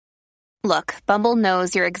Look, Bumble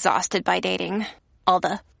knows you're exhausted by dating. All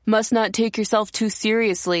the must not take yourself too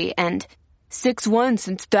seriously and 6'1"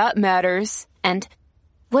 since that matters. And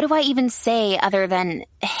what do I even say other than,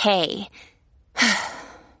 hey?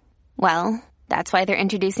 Well, that's why they're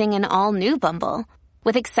introducing an all-new Bumble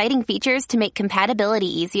with exciting features to make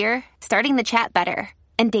compatibility easier, starting the chat better,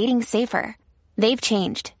 and dating safer. They've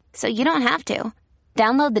changed, so you don't have to.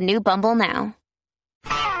 Download the new Bumble now.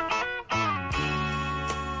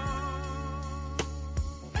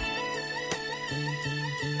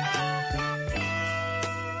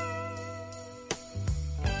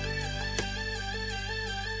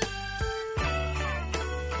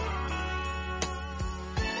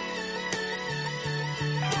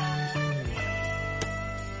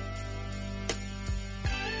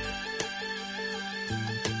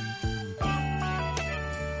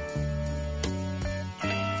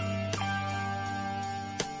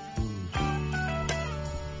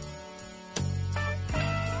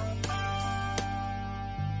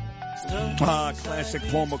 Classic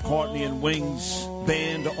Paul McCartney and Wings,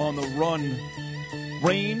 Band on the Run.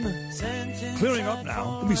 Rain clearing up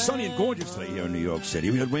now. It'll be sunny and gorgeous today here in New York City.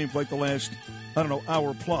 We had rain for like the last,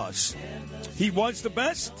 hour plus. He was the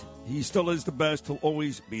best. He still is the best. He'll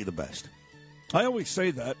always be the best. I always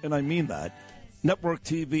say that, and I mean that. Network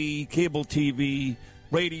TV, cable TV,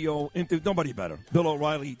 radio, nobody better. Bill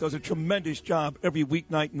O'Reilly does a tremendous job every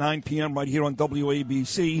weeknight, 9 p.m. right here on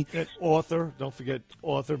WABC. And author, don't forget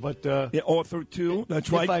author, but author too. That's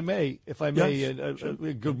right. If I may, yes.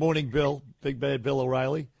 Good morning, Bill, Big Bad Bill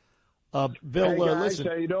O'Reilly. Bill, hey guys, listen,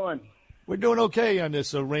 how you doing? We're doing okay on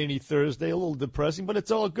this rainy Thursday. A little depressing, but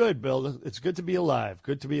it's all good, Bill. It's good to be alive.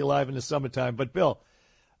 Good to be alive in the summertime. But Bill,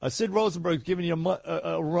 Sid Rosenberg's giving you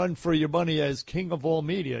a run for your money as king of all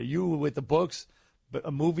media. You with the books.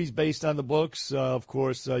 Movies based on the books. Of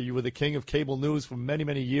course, you were the king of cable news for many,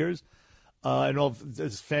 many years. And all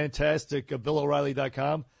this fantastic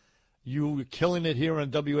BillO'Reilly.com. You were killing it here on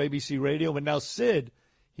WABC Radio. But now Sid,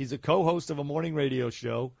 he's a co-host of a morning radio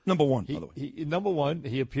show. Number one, by the way. Number one.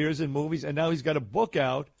 He appears in movies. And now he's got a book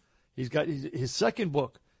out. He's got his second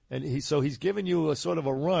book. And he's giving you a sort of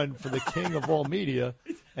a run for the king of all media.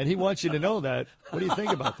 And he wants you to know that. What do you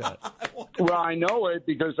think about that? Well, I know it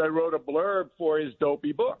because I wrote a blurb for his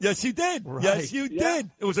dopey book. Yes, you did. Right. Yes, you did.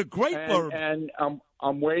 It was a great blurb. And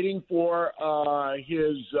I'm waiting for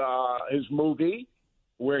his movie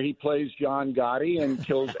where he plays John Gotti and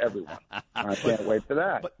kills everyone. I can't wait for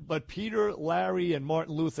that. But Peter, Larry, and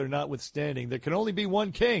Martin Luther notwithstanding, there can only be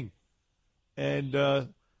one king. And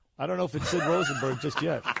I don't know if it's Sid Rosenberg just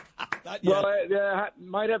yet. Well, there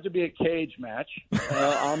might have to be a cage match.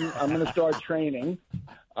 I'm going to start training.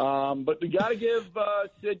 But we got to give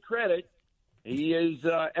Sid credit. He is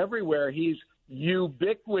everywhere. He's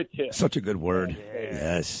ubiquitous. Such a good word.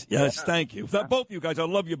 Yes, thank you. Both of you guys, I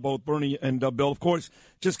love you both, Bernie and Bill. Of course,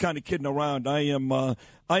 just kind of kidding around. I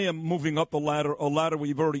am moving up the ladder, a ladder where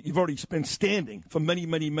you've already been standing for many,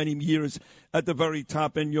 many, many years at the very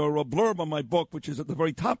top. And your blurb on my book, which is at the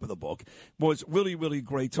very top of the book, was really, really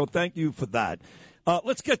great. So thank you for that.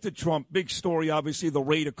 Let's get to Trump. Big story, obviously, the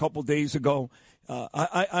raid a couple days ago.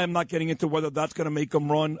 I'm not getting into whether that's going to make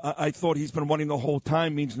him run. I thought he's been running the whole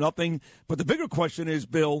time, means nothing. But the bigger question is,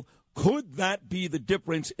 Bill, could that be the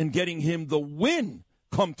difference in getting him the win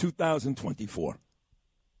come 2024?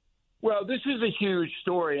 Well, this is a huge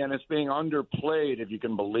story, and it's being underplayed, if you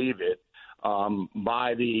can believe it,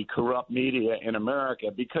 by the corrupt media in America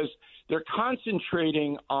because they're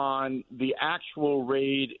concentrating on the actual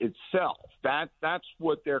raid itself. That's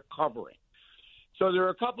what they're covering. So there are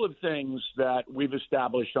a couple of things that we've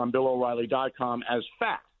established on BillO'Reilly.com as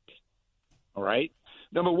fact. All right?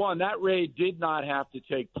 Number one, that raid did not have to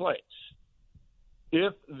take place.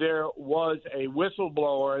 If there was a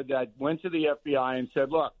whistleblower that went to the FBI and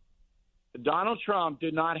said, look, Donald Trump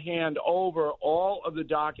did not hand over all of the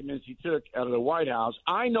documents he took out of the White House.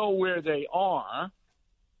 I know where they are,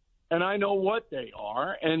 and I know what they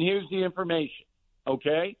are, and here's the information,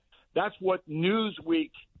 okay? That's what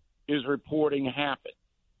Newsweek is reporting happened.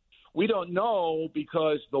 We don't know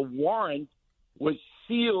because the warrant was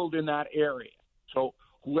sealed in that area. So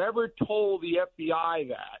whoever told the FBI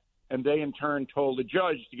that, and they in turn told the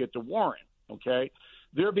judge to get the warrant, okay,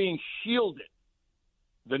 they're being shielded.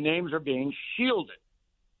 The names are being shielded.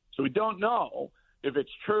 So we don't know if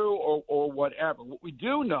it's true or whatever. What we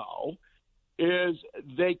do know is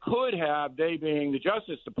they could have, they being the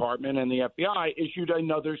Justice Department and the FBI, issued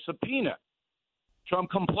another subpoena.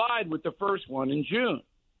 Trump complied with the first one in June.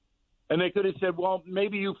 And they could have said, well,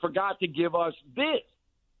 maybe you forgot to give us this.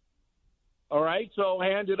 All right, so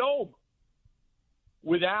hand it over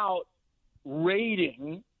without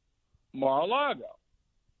raiding Mar-a-Lago.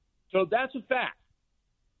 So that's a fact.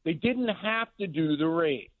 They didn't have to do the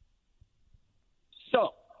raid.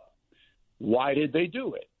 So why did they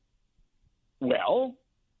do it? Well,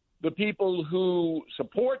 the people who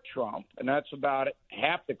support Trump, and that's about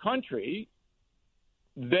half the country,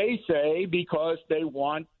 they say because they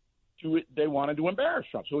wanted to embarrass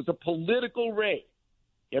Trump. So it's a political raid.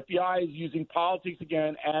 The FBI is using politics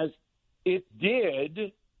again, as it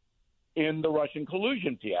did in the Russian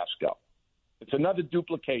collusion fiasco. It's another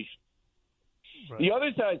duplication. Right. The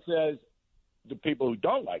other side says, the people who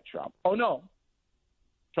don't like Trump, oh, no,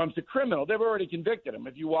 Trump's a criminal. They've already convicted him.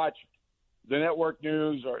 If you watch the network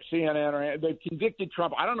news or CNN, they've convicted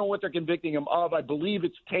Trump. I don't know what they're convicting him of. I believe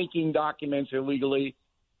it's taking documents illegally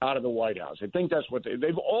out of the White House. I think that's what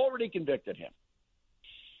they've already convicted him.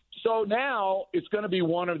 So now it's going to be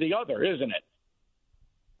one or the other, isn't it?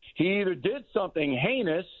 He either did something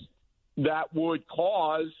heinous that would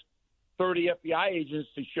cause 30 FBI agents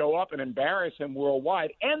to show up and embarrass him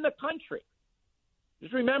worldwide and the country.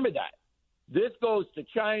 Just remember that. This goes to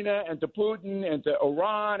China and to Putin and to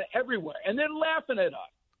Iran, everywhere. And they're laughing at us.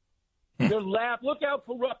 Look how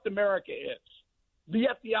corrupt America is. The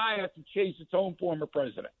FBI has to chase its own former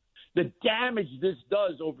president. The damage this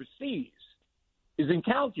does overseas is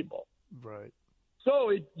incalculable. Right.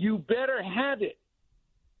 So you better have it.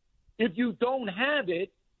 If you don't have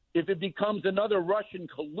it, if it becomes another Russian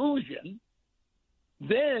collusion,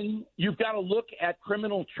 then you've got to look at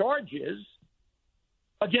criminal charges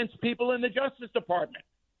against people in the Justice Department.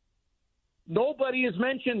 Nobody has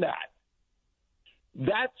mentioned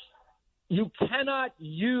that. You cannot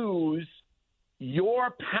use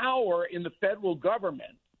your power in the federal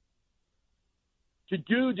government to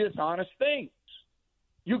do dishonest things.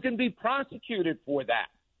 You can be prosecuted for that.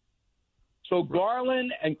 So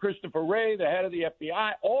Garland and Christopher Wray, the head of the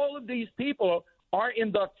FBI, all of these people are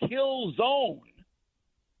in the kill zone.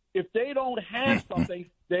 If they don't have something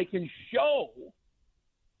they can show,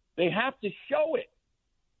 they have to show it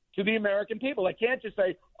to the American people. They can't just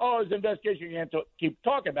say, oh, it's an investigation you can't keep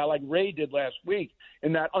talking about, like Wray did last week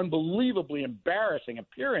in that unbelievably embarrassing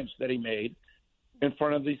appearance that he made in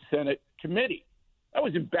front of the Senate committee. That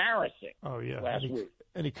was embarrassing. Oh, yeah. Last week.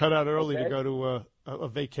 And he cut out early to go to a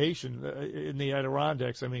vacation in the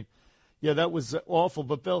Adirondacks. I mean, yeah, that was awful.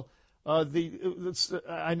 But, Bill,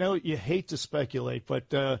 I know you hate to speculate,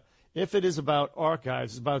 but if it is about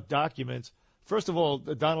archives, about documents, first of all,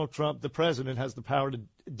 Donald Trump, the president, has the power to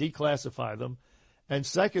declassify them. And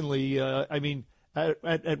secondly, I mean,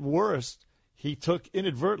 at worst, he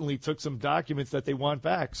inadvertently took some documents that they want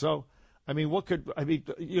back. So, I mean, what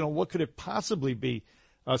could it possibly be?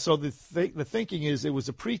 So the thinking is it was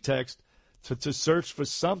a pretext to search for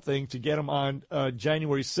something to get him on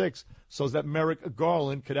January 6th so that Merrick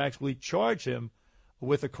Garland could actually charge him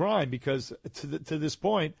with a crime, because to this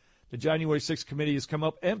point, the January 6th committee has come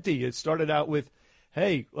up empty. It started out with,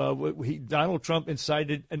 hey, Donald Trump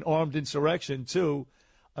incited an armed insurrection, too.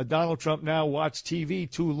 Donald Trump now watched TV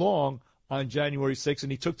too long on January 6th,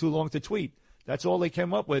 and he took too long to tweet. That's all they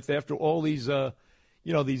came up with after all these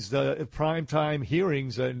primetime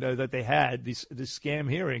hearings that they had, these scam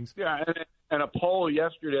hearings. Yeah, and a poll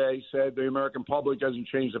yesterday said the American public doesn't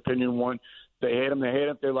change opinion one. They hate them, they hate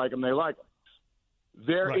them. They like them, they like them.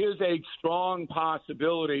 There is a strong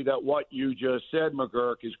possibility that what you just said,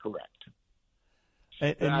 McGurk, is correct.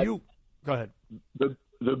 And you – go ahead.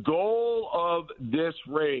 The goal of this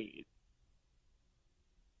raid,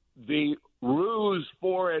 the ruse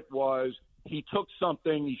for it was he took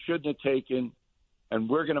something he shouldn't have taken, and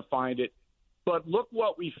we're going to find it. But look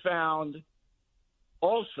what we found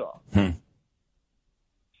also.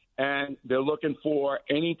 And they're looking for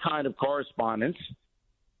any kind of correspondence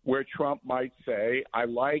where Trump might say, I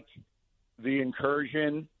like the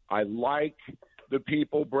incursion. I like the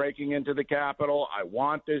people breaking into the Capitol. I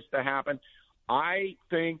want this to happen. I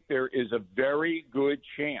think there is a very good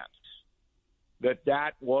chance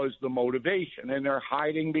that was the motivation, and they're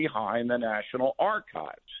hiding behind the National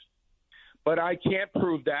Archives. But I can't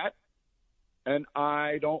prove that, and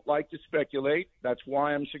I don't like to speculate. That's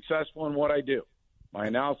why I'm successful in what I do. My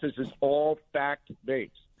analysis is all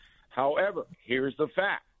fact-based. However, here's the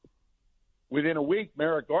fact. Within a week,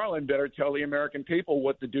 Merrick Garland better tell the American people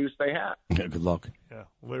what the deuce they have. Yeah, good luck. Yeah,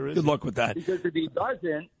 where is good luck with that. Because if he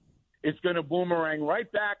doesn't, it's going to boomerang right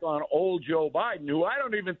back on old Joe Biden, who I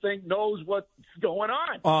don't even think knows what's going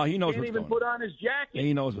on. Oh, he knows Can't what's even going put on. on his jacket. Yeah,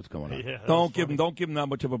 he knows what's going on. Yeah, don't give him that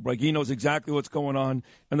much of a break. He knows exactly what's going on.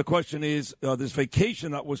 And the question is, this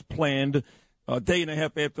vacation that was planned a day and a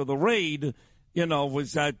half after the raid,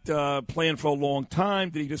 was that planned for a long time?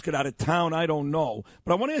 Did he just get out of town? I don't know.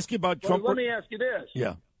 But I want to ask you about Trump. Let me ask you this.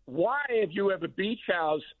 Yeah. why, if you have a beach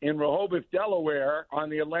house in Rehoboth, Delaware, on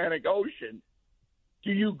the Atlantic Ocean,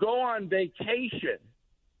 do you go on vacation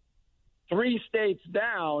 3 states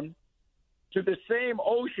down to the same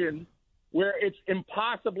ocean where it's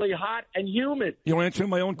impossibly hot and humid? You're answering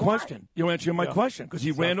my own question. You're answering my question because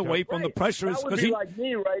he ran away from the pressures. That would be like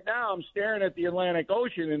me right now. I'm staring at the Atlantic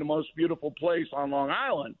Ocean in the most beautiful place on Long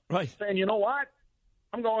Island, saying, you know what?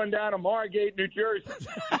 I'm going down to Margate, New Jersey.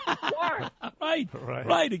 Why?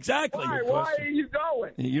 Right, exactly. Why are you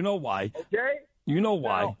going? You know why. Okay? You know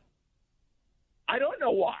why. Now, I don't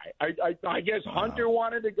know why. I guess Hunter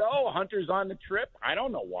wanted to go. Hunter's on the trip. I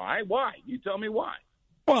don't know why. Why? You tell me why.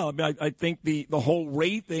 Well, I mean, I think the whole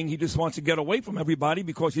Ray thing, he just wants to get away from everybody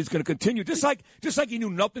because he's going to continue. Just like he knew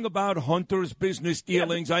nothing about Hunter's business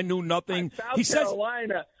dealings. I knew nothing. South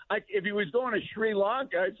Carolina, if he was going to Sri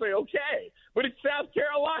Lanka, I'd say, okay. But it's South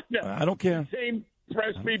Carolina. I don't care. The same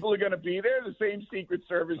press people are going to be there. The same Secret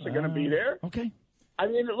Service are going to be there. Okay. I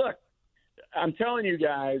mean, look, I'm telling you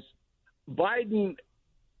guys, Biden,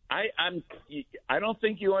 I don't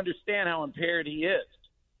think you understand how impaired he is.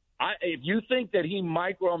 If you think that he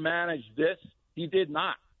micromanaged this, he did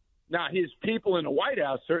not. Now, his people in the White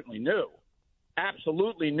House certainly knew,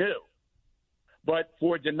 absolutely knew. But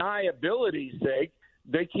for deniability's sake,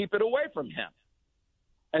 they keep it away from him.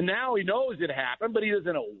 And now he knows it happened, but he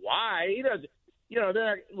doesn't know why. He doesn't.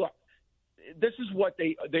 Look, this is what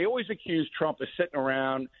they always accuse Trump of sitting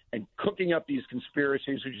around and cooking up these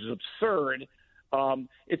conspiracies, which is absurd.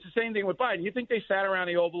 It's the same thing with Biden. You think they sat around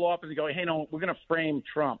the Oval Office and go, hey, no, we're going to frame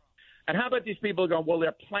Trump. And how about these people going, well,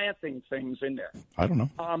 they're planting things in there? I don't know.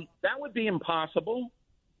 That would be impossible.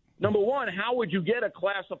 Number one, how would you get a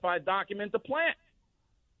classified document to plant?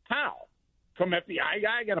 How? Some FBI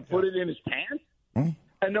guy going to put it in his pants?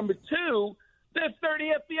 And number two, there's 30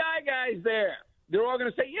 FBI guys there. They're all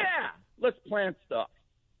going to say, yeah, let's plant stuff.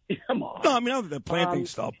 Come on. No, I mean, other than planting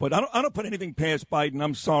stuff, but I don't put anything past Biden.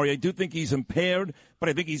 I'm sorry. I do think he's impaired, but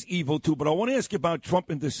I think he's evil, too. But I want to ask you about Trump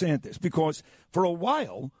and DeSantis, because for a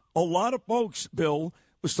while, a lot of folks, Bill,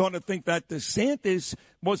 were starting to think that DeSantis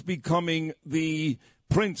was becoming the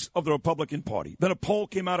prince of the Republican Party. Then a poll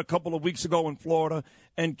came out a couple of weeks ago in Florida,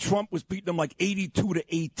 and Trump was beating them like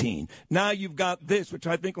 82-18. Now you've got this, which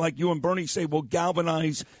I think, like you and Bernie say, will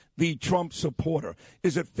galvanize the Trump supporter.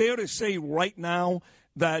 Is it fair to say right now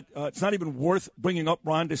that it's not even worth bringing up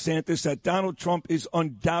Ron DeSantis, that Donald Trump is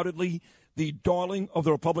undoubtedly the darling of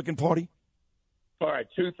the Republican Party? All right,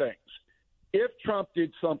 two things. If Trump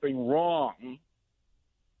did something wrong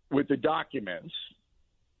with the documents,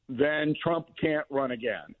 then Trump can't run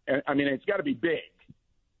again. I mean, it's got to be big.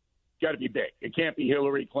 It's got to be big. It can't be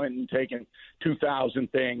Hillary Clinton taking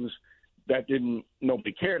 2,000 things that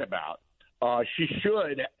nobody cared about. She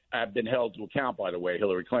should have been held to account, by the way,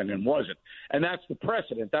 Hillary Clinton, and wasn't. And that's the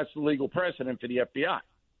precedent. That's the legal precedent for the FBI.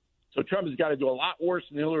 So Trump has got to do a lot worse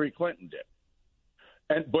than Hillary Clinton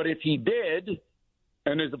did. But if he did,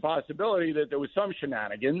 and there's a possibility that there was some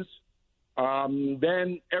shenanigans,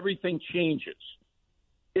 then everything changes.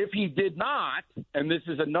 If he did not, and this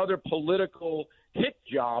is another political hit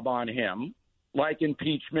job on him, like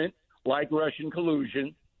impeachment, like Russian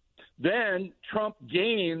collusion, then Trump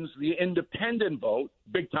gains the independent vote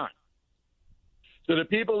big time. So the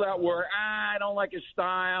people that were, I don't like his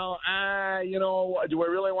style, do I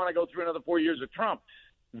really want to go through another 4 years of Trump?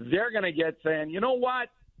 They're going to get saying, you know what?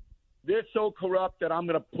 They're so corrupt that I'm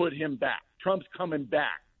going to put him back. Trump's coming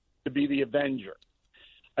back to be the avenger.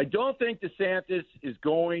 I don't think DeSantis is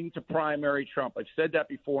going to primary Trump. I've said that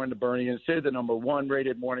before in the Bernie and said the number one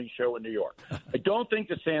rated morning show in New York. I don't think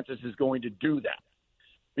DeSantis is going to do that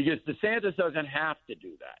because DeSantis doesn't have to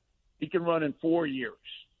do that. He can run in 4 years,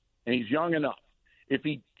 and he's young enough. If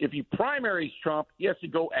he primaries Trump, he has to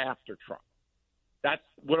go after Trump. That's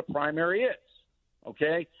what a primary is,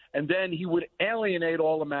 okay? And then he would alienate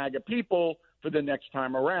all the MAGA people for the next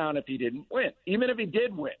time around if he didn't win. Even if he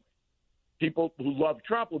did win, people who love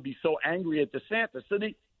Trump would be so angry at DeSantis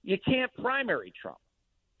that you can't primary Trump.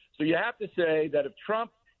 So you have to say that if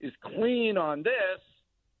Trump is clean on this,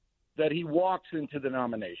 that he walks into the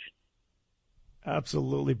nomination.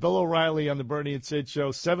 Absolutely. Bill O'Reilly on the Bernie and Sid Show,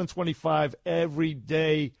 7:25 every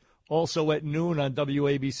day, also at noon on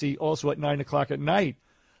WABC, also at 9 o'clock at night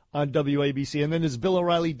on WABC. And then there's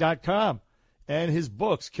BillO'Reilly.com and his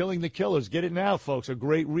books, Killing the Killers. Get it now, folks. A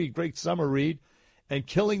great read, great summer read. And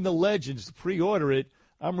Killing the Legends, pre-order it.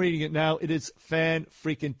 I'm reading it now. It is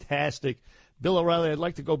fan-freaking-tastic. Bill O'Reilly, I'd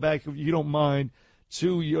like to go back, if you don't mind,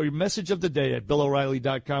 to your message of the day at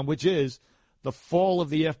BillO'Reilly.com, which is the fall of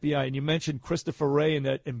the FBI. And you mentioned Christopher Wray and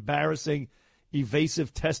that embarrassing,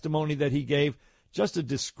 evasive testimony that he gave. just a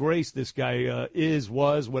disgrace this guy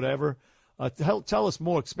was, whatever. Tell us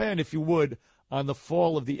more. Expand, if you would, on the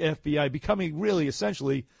fall of the FBI becoming really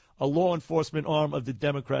essentially a law enforcement arm of the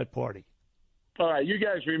Democrat Party. All right, you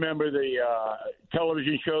guys remember the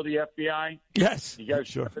television show, The FBI? Yes. You guys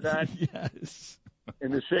sure. remember that? Yes.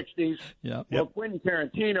 In the 60s? Yeah. Well, Quentin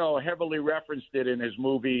Tarantino heavily referenced it in his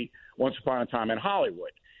movie Once Upon a Time in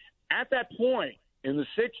Hollywood. At that point in the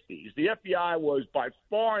 60s, the FBI was by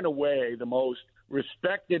far and away the most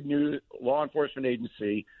respected new law enforcement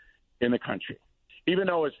agency in the country. Even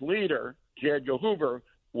though its leader, J. Edgar Hoover,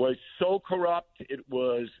 was so corrupt, it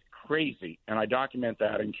was crazy. And I document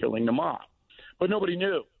that in Killing the Mob. But nobody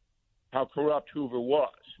knew how corrupt Hoover was.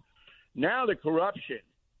 Now the corruption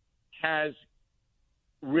has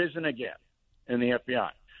risen again in the FBI.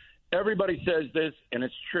 Everybody says this, and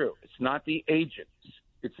it's true. It's not the agents.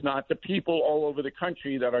 It's not the people all over the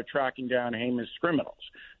country that are tracking down heinous criminals.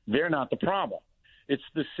 They're not the problem. It's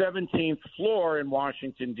the 17th floor in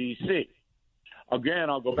Washington, D.C. Again,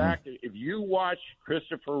 I'll go back to, if you watched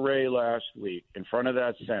Christopher Wray last week in front of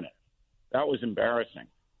that Senate, that was embarrassing.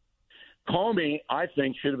 Comey, I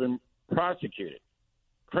think, should have been prosecuted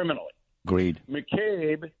criminally. Agreed.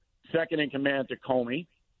 McCabe, second in command to Comey,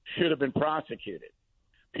 should have been prosecuted.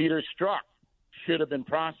 Peter Strzok should have been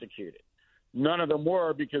prosecuted. None of them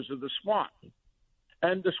were because of the swamp.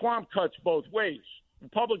 And the swamp cuts both ways.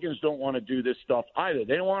 Republicans don't want to do this stuff either.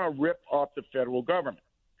 They don't want to rip off the federal government.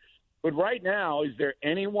 But right now, is there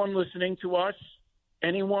anyone listening to us,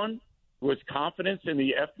 anyone who has confidence in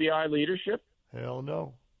the FBI leadership? Hell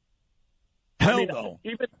no. Hell no.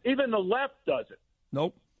 Even the left doesn't.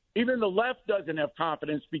 Nope. Even the left doesn't have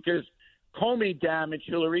confidence because Comey damaged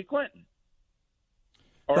Hillary Clinton.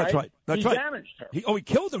 That's right. That's right. He damaged her. He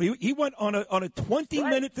killed her. He went on a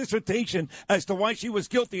 20-minute dissertation as to why she was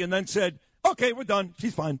guilty and then said, okay, we're done.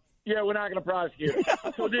 She's fine. Yeah, we're not going to prosecute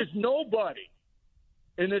her. So there's nobody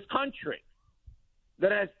in this country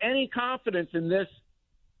that has any confidence in this,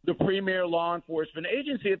 the premier law enforcement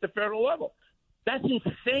agency at the federal level. That's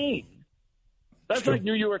insane. That's like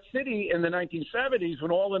New York City in the 1970s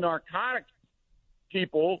when all the narcotic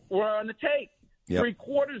people were on the take. Yep.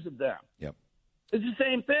 3/4 of them. Yep. It's the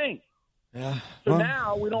same thing. Yeah. So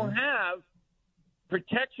now we don't have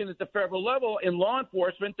protection at the federal level in law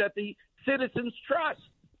enforcement that the citizens trust.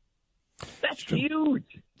 That's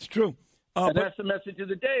huge. It's true. And that's the message of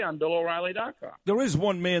the day on BillO'Reilly.com. There is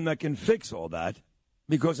one man that can fix all that,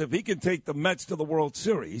 because if he can take the Mets to the World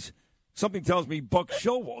Series, something tells me Buck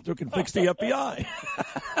Showalter can fix the FBI.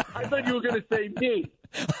 I thought you were going to say me.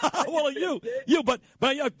 Well, but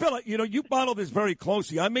Bill, you bottled this very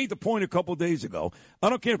closely. I made the point a couple days ago. I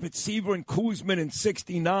don't care if it's Seaver and Kuzman in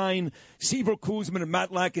 '69, Seaver, Kuzman, and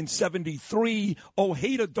Matlack in '73,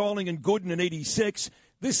 Ojeda, Darling, and Gooden in '86.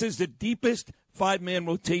 This is the deepest five-man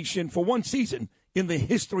rotation for one season in the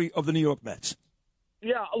history of the New York Mets.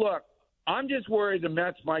 Yeah, look, I'm just worried the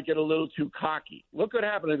Mets might get a little too cocky. Look what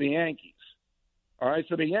happened to the Yankees. All right,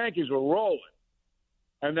 so the Yankees were rolling.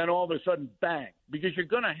 And then all of a sudden, bang, because you're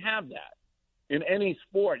going to have that in any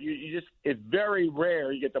sport. It's very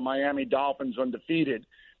rare you get the Miami Dolphins undefeated.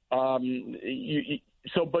 But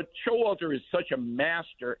Showalter is such a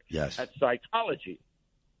master at psychology.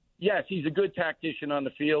 Yes, he's a good tactician on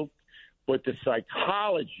the field, but the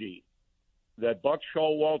psychology that Buck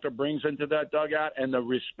Showalter brings into that dugout and the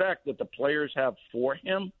respect that the players have for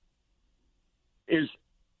him is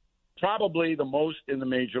probably the most in the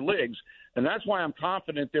major leagues. And that's why I'm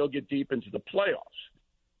confident they'll get deep into the playoffs.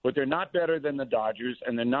 But they're not better than the Dodgers,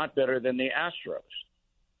 and they're not better than the Astros.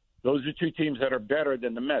 Those are two teams that are better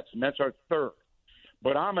than the Mets. The Mets are third.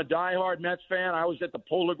 But I'm a diehard Mets fan. I was at the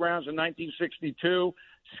Polo Grounds in 1962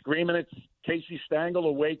 screaming at Casey Stengel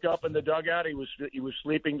to wake up in the dugout. He was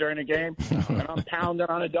sleeping during the game. And I'm pounding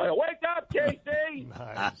on the dugout. Wake up, Casey!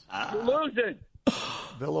 Nice. You're losing.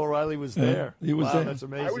 Bill O'Reilly was there. He was there. That's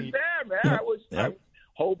amazing. I was there, man. I was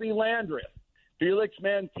Hobie Landreth, Felix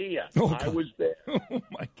Mantilla. I was there. Oh,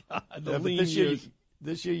 my God.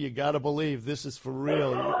 This year, you got to believe this is for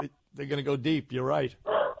real. They're going to go deep. You're right.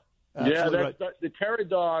 Absolutely right. The Terror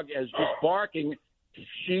Dog is just barking.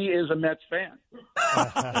 She is a Mets fan.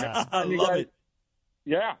 I love it.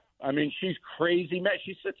 Yeah. I mean, she's crazy Mets.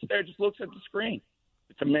 She sits there, just looks at the screen.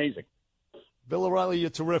 It's amazing. Bill O'Reilly, you're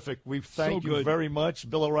terrific. We thank you very much.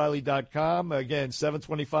 BillO'Reilly.com. Again,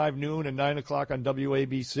 7:25 noon and 9 o'clock on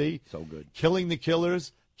WABC. So good. Killing the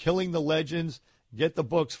killers, killing the legends, Get the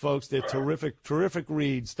books, folks. They're terrific, terrific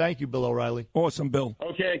reads. Thank you, Bill O'Reilly. Awesome, Bill.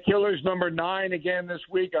 Okay, Killers number 9 again this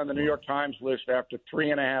week on the New York Times list after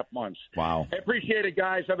 3.5 months. Wow. I appreciate it,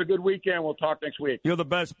 guys. Have a good weekend. We'll talk next week. You're the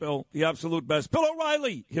best, Bill. The absolute best. Bill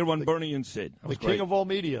O'Reilly here on Bernie and Sid. The king of all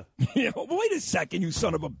media. Yeah, wait a second, you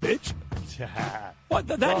son of a bitch. What,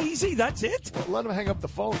 that easy? That's it? Well, let him hang up the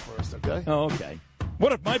phone first, okay? Oh, okay.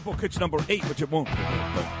 What if my book hits number 8, which it won't?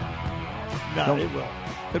 No, it will.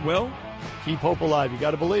 It will? Keep hope alive. You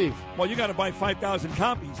got to believe. Well, you got to buy 5,000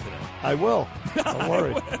 copies today. I will. Don't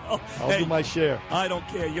worry. I'll do my share. I don't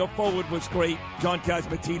care. Your forward was great. John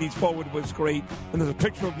Catsimatidis' forward was great. And there's a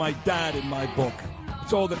picture of my dad in my book.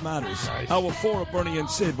 It's all that matters. Nice. Hour 4 of Bernie and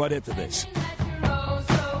Sid right after this.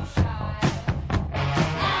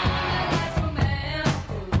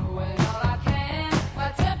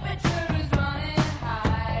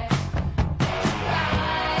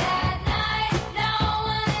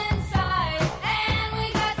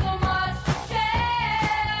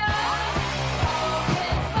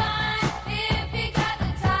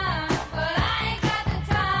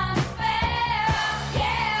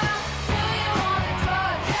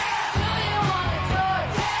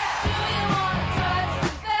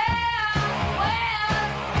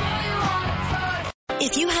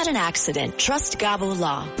 If you had an accident, trust Gabo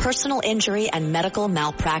Law, personal injury and medical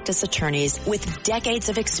malpractice attorneys with decades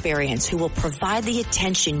of experience who will provide the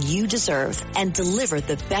attention you deserve and deliver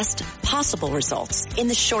the best possible results in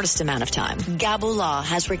the shortest amount of time. Gabo Law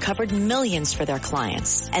has recovered millions for their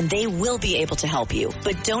clients, and they will be able to help you.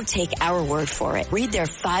 But don't take our word for it. Read their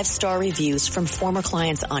 5-star reviews from former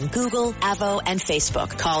clients on Google, Avo, and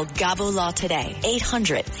Facebook. Call Gabo Law today,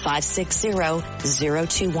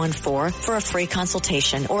 800-560-0214 for a free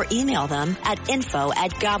consultation, or email them at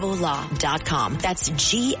info@gabolaw.com. That's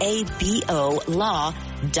GABO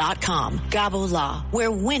law.com. Gabo Law,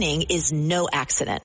 where winning is no accident.